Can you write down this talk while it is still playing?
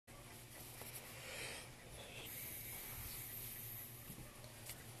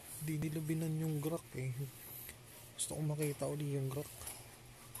Di nilubinan yung grak eh. Gusto ko makita uli yung grak.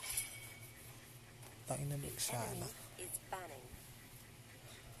 Tayo na sana.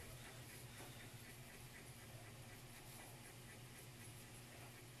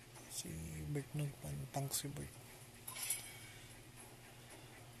 Si Bert nagpantang si Bert.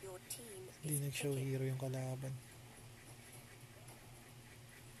 Hindi nag-show hero yung kalaban.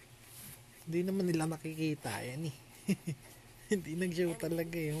 Hindi naman nila makikita yan eh. Hindi nag-show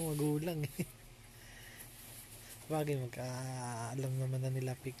talaga yung magulang eh. Bagay magka-alam naman na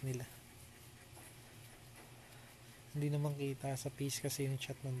nila pick nila. Hindi naman kita sa piece kasi yung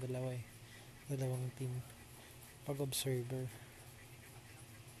chat ng dalawa eh. Dalawang team. Pag observer.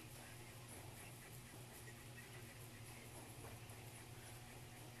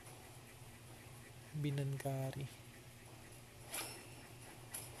 Binankari.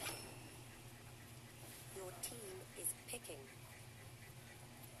 Your team is picking.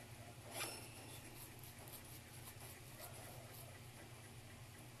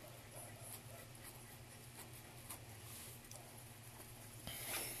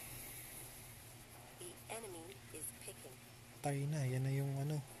 The enemy is picking. Tayo na, yan na yung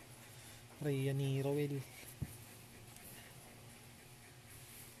ano. Rhea ni Roel.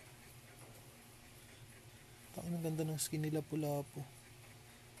 Ang ganda ng skin nila Pula-po.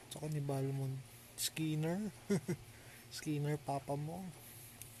 Tsaka ni Balmond. Skinner. Skinner papa mo.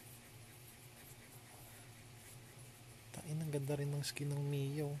 Tain, ang ganda rin ng skin ng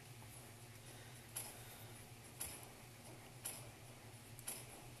Mio.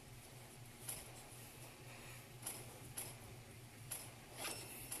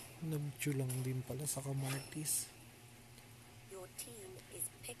 Nabchu lang din pala sa Kamartis. Your team is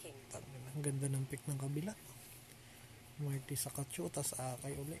picking. Ang ganda ng pick ng kabila. Martis sa Kacho, tas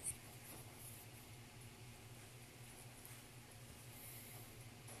Akay uli.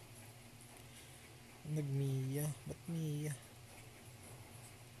 Nag-Mia. Ba't Mia?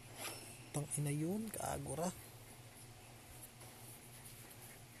 Tangina yun, kaagura.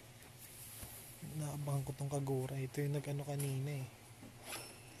 Naabangan ko tong Kagura. Ito yung nag-ano kanina eh.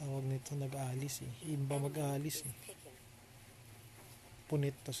 Tawag nito nag-alis eh. Imba mag-alis eh.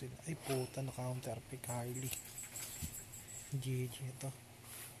 Punit to sila. Ay puta, na-counter pick Harley. GG ito.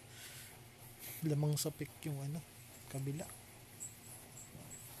 Lamang sa pick yung ano, kabila.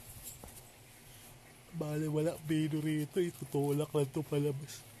 Bale wala bino rito. Itutulak lang ito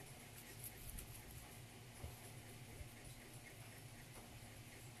palabas.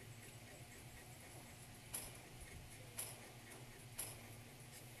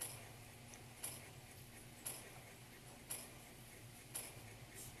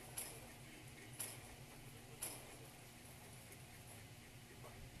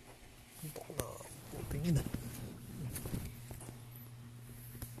 Ito ko na puting ina.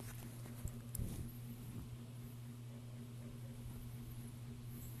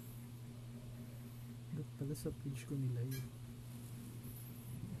 Dapat pala sa page ko nila yun.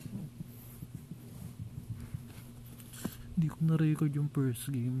 Hindi ko na-record yung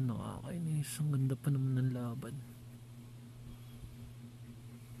first game. Nakakainis. Ang ganda pa naman ng laban.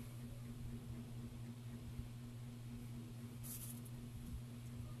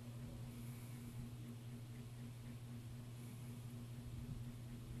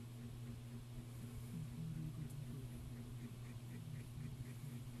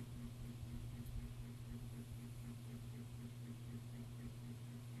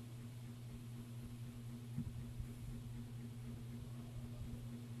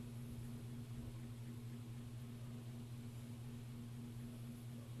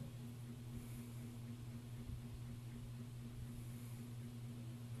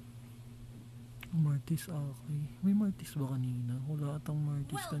 Martis okay. May Martis ba kanina? Wala atang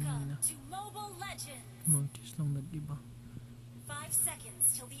Martis kanina. Martis lang nag-iba. 5 seconds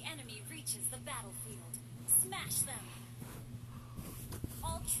till the enemy reaches the battlefield. Smash them.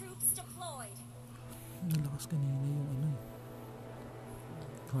 All troops deployed. Nalakas kanina yung ano.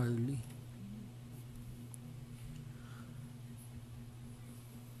 Harley.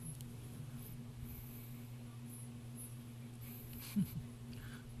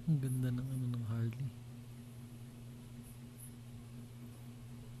 Ang ganda ng ano ng Harley.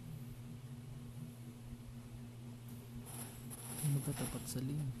 Magkatapat sa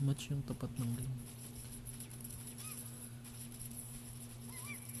lane. Match yung tapat ng lane.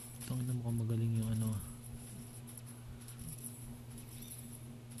 Tangin na mukhang magaling yung ano.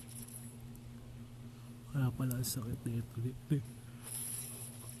 Kaya pala ang sakit nito.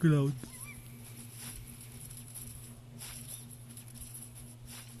 Cloud.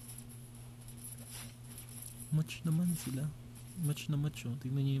 Match naman sila. Match na match oh.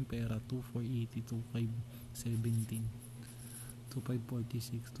 Tignan nyo yung pera. 2,480, 2,517,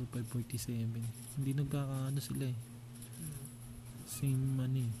 2,546, 2,547. Hindi nagkakaano sila eh. Same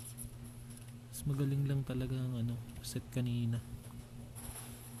ano eh. Mas magaling lang talaga ang ano, set kanina.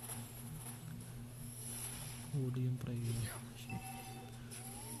 Huli yung prayer. Shit.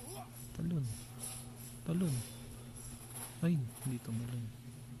 Talon. Talon. Ay, hindi tumalon.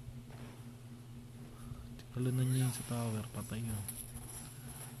 Talunan niya yun sa tower. Patay yun.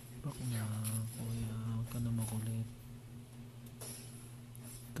 Bak na, kuya. Huwag ka na makulit.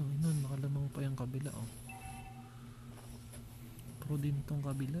 Tawin nun, makalamang pa yung kabila oh. Pro din tong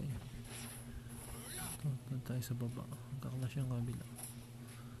kabila eh. Ito tayo sa baba. Kaklas yung kabila.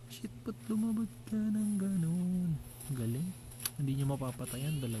 Shit, ba't lumabot ka ng ganon? Galing. Hindi nyo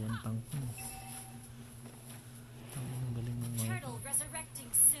mapapatayan. Dalawang tank mo. Ang galing ng mga.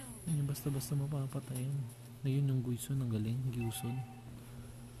 Hindi basta-basta mapapatayan. Ayun yung Guisun. Ang galing. Gyusun.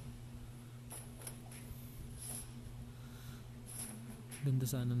 Ganda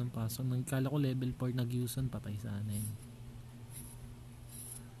sana ng pasok. Nagkala ko level 4 na Gyusun. Patay sana yun.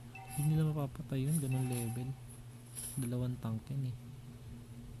 Hindi nila mapapatay yun. Ganun level. Dalawang tank yan eh.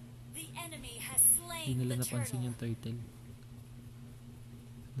 Hindi nila napansin yung turtle.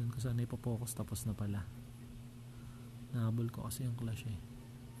 Doon ko sana ipopokus. Tapos na pala. Nahabol ko kasi yung clash eh.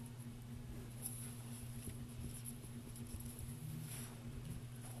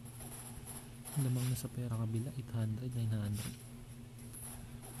 Lamang na sa pera kabila. 800, 900.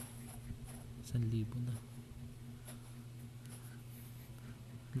 1,000 na.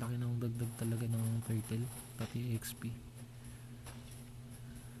 Laki ng dagdag talaga ng turtle. Pati XP.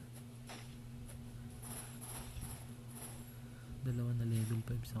 Dalawa na level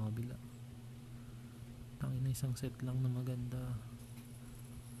 5 sa kabila. Tangin na isang set lang na maganda.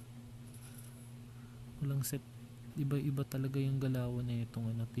 Walang set. Iba-iba talaga yung galawan na itong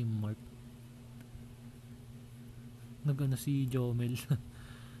ano, Team Mark. Nagano si Jomel.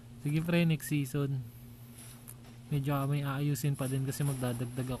 Sige pre, next season. Medyo may aayusin pa din kasi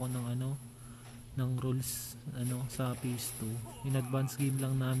magdadagdag ako ng ano, ng rules ano sa phase 2. In advance game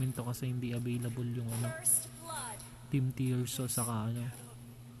lang namin to kasi hindi available yung ano, Team Tears o saka ano,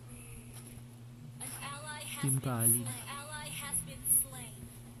 Team Kali.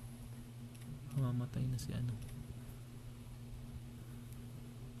 Mamatay na si ano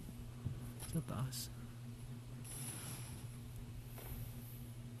sa taas.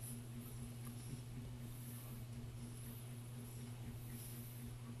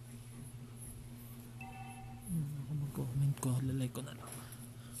 Ako mag-comment ko, lalay ko na lang.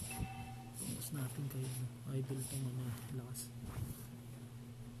 Focus natin kayo. Idol itong ano, lakas.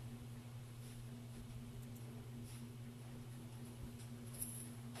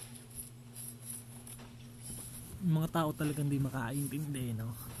 Mga tao talagang di makaintindi,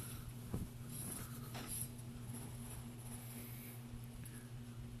 no?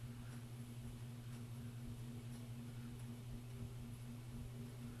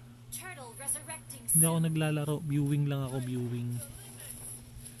 Hindi ako naglalaro, viewing lang ako, viewing.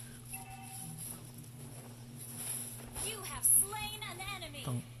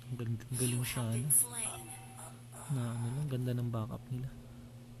 Galing siya, ano? Na ano lang, ganda ng backup nila.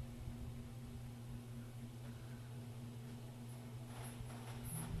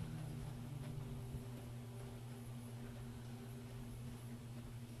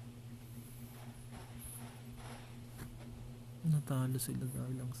 Natalo sila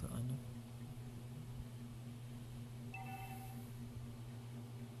dahil lang sa ano.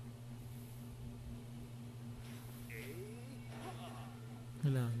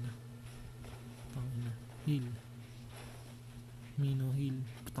 Wala na. Tangina. Heal. Mino heal.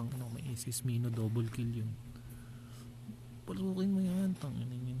 Tangina, may assist. Mino double kill yun. Palukin mo yan.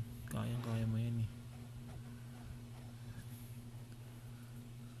 Tangina yun. Kayang-kaya mo yan eh.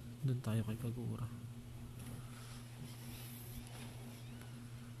 Doon tayo kay Kagura.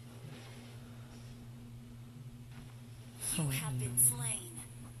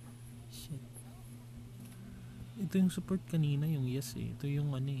 Shit. Ito yung support kanina, yung yes eh. Ito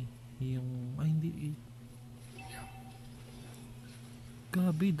yung ano eh. Yung, ay hindi eh.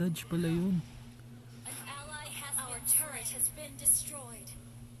 Gabi, dodge pala yun.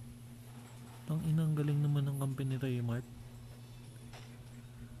 Tang ina, ang galing naman ng kampi ni Raymart.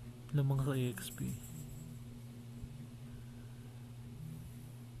 Lamang sa XP.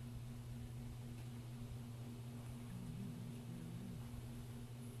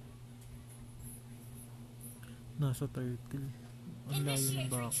 Nasa turtle. Ang layo ng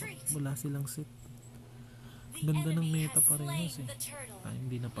backup. Wala silang set. Ganda ng meta parehas eh. Ay,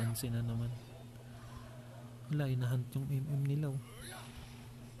 hindi napansin na naman. Wala, inahunt yung MM nila. Oh.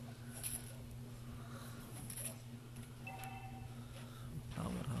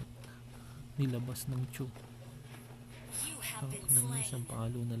 Power out. Nilabas ng Chu. You have been Nang slain. isang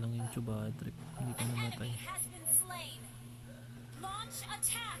palo na lang yung Chu Badrip. Hindi pa An namatay. enemy has been slain. Launch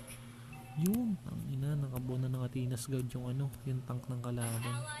attack. Yun, ang ina, nakabuo na ng Athena's Guard yung ano, yung tank ng kalaban.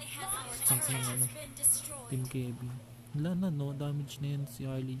 Ally has Tank ng ano, been destroyed. Team Kevin. Wala na, no damage na yan si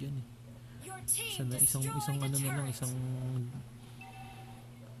Harley dyan eh. Your Isa team na, isang destroyed a ano na lang, turret. isang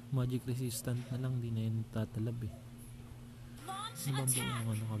magic resistant na lang, di na yun tatalab eh. Launch Ano bang buo attack. ng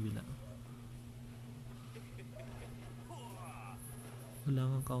ano kabila? Wala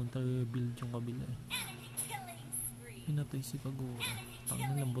nga counter build yung kabila eh. Enemy killing spree. Pinatay si Kagura.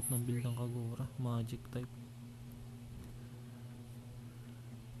 Ang lambot ng build ng Kagura. Magic type.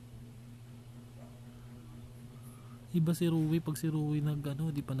 Iba si Rui. Pag si Rui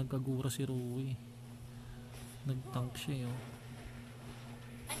di pa nagkagura si Rui. Nag-tank siya oh.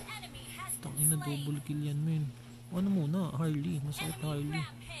 An enemy has been Tangina slain. double kill yan men. Ano muna? Harley. Masakit na Enemy Harley.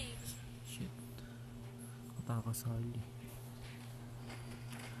 rampage. Shit. Katakas Harley.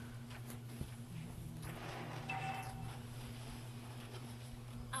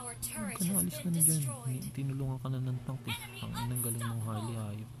 Our turret Huwag ka na, has alis ka been na dyan. destroyed. Tinulungan ka na ng tank eh. Ang inang galing ng Harley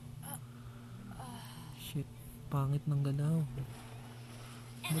hayop. Shit. Pangit ng galaw.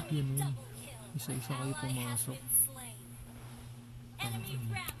 Ba't Enemy ganun? double kill. Isa-isa kayo Ally has pumasok. been slain. Enemy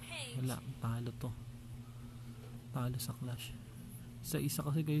rampage. Wala. Talo to. Talo sa clash. Isa-isa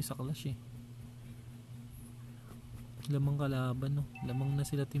kasi kayo sa clash eh. Lamang kalaban no. Lamang na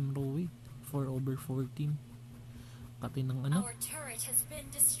sila Team Rowing. 4/14. Kati ng ano? Our turret has been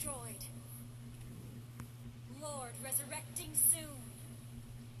destroyed. Lord resurrecting soon.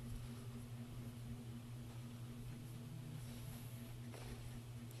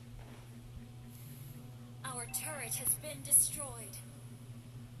 Our turret has been destroyed.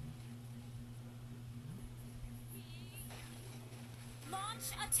 Launch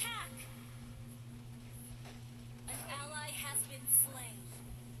attack. An ally has been slain.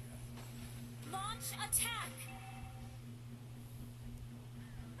 Launch attack.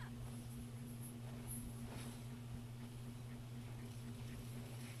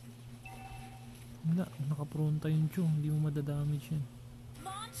 Wala. Nakapronta yung Chu. Hindi mo madadamage yan.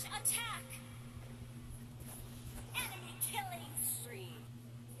 Launch attack. Enemy killing spree.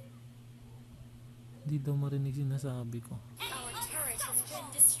 Hindi daw marinig sinasabi ko. Our turret has been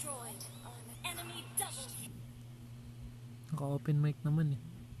destroyed. Enemy double kill. Naka-open mic naman eh.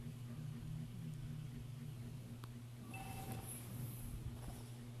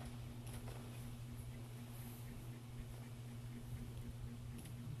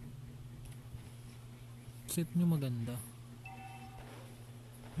 Set nyo maganda.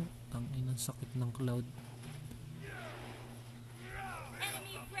 Tangin ang sakit ng cloud.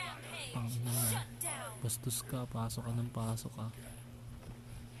 Enemy rampage. Tangin na. Shut down. Bastos ka, pasok ka ng pasok ka.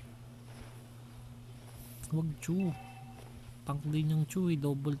 Wag Chu. Tank din yung Chu eh.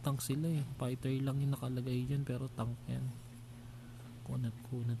 Double tank sila eh. Fighter lang yung nakalagay dyan pero tank yan.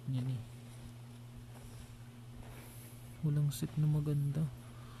 Kunat-kunat niyan eh. Walang set na maganda.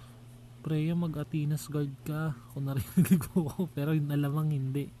 Preya mag-Athena's Guard ka kung narinig ko pero yung alamang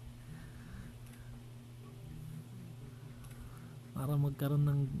hindi. Para magkaroon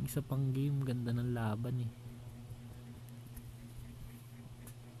ng isa pang game, ganda ng laban eh.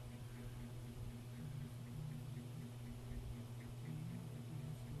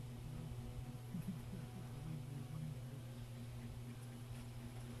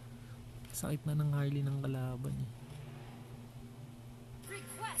 Sakit na ng Harley ng kalaban eh.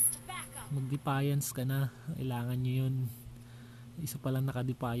 Request backup. Mag-defiance ka na. Kailangan nyo yun. Isa palang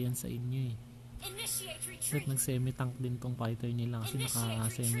naka-defiance sa inyo eh. Initiate At retreat. nag-semi-tank din tong fighter nila kasi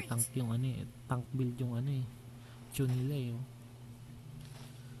naka-semi-tank yung ano eh. Tank build yung ano eh. Tune nila eh. Oh.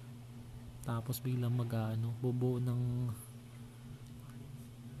 Tapos biglang bubuo ng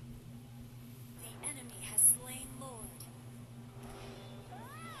The enemy has slain Lord.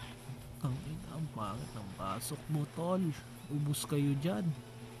 ang pangit ng pasok mo tol. Ubus kayo dyan.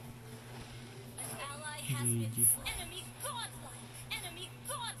 An ally has been GG. enemy godlike. Enemy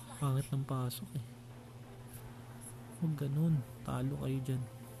godlike. Pangit ng pasok eh. Huwag ganun. Talo kayo dyan.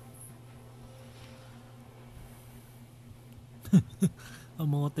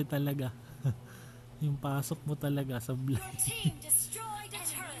 Amote talaga. Yung pasok mo talaga sa Your blind. team destroyed a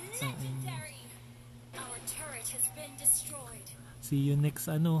turret. Legendary. Our turret has been destroyed. See you next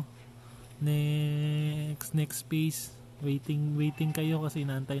next phase. Waiting kayo kasi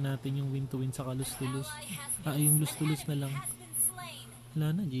inaantay natin yung win to win sa lose to lose. Ally has been Yung lose to lose na lang. has been slain.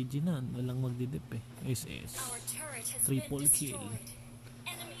 Wala na, GG na. Walang magdidip eh. SS. Our turret has been Triple kill. destroyed.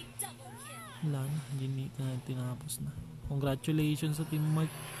 Enemy double kill. Wala na, tinapos na. Congratulations sa Team Mark.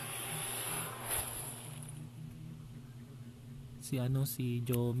 Si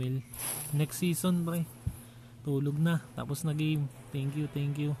Jomel. Next season, pre. Tulog na. Tapos na game. Thank you.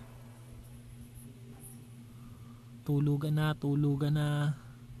 Tulugan na.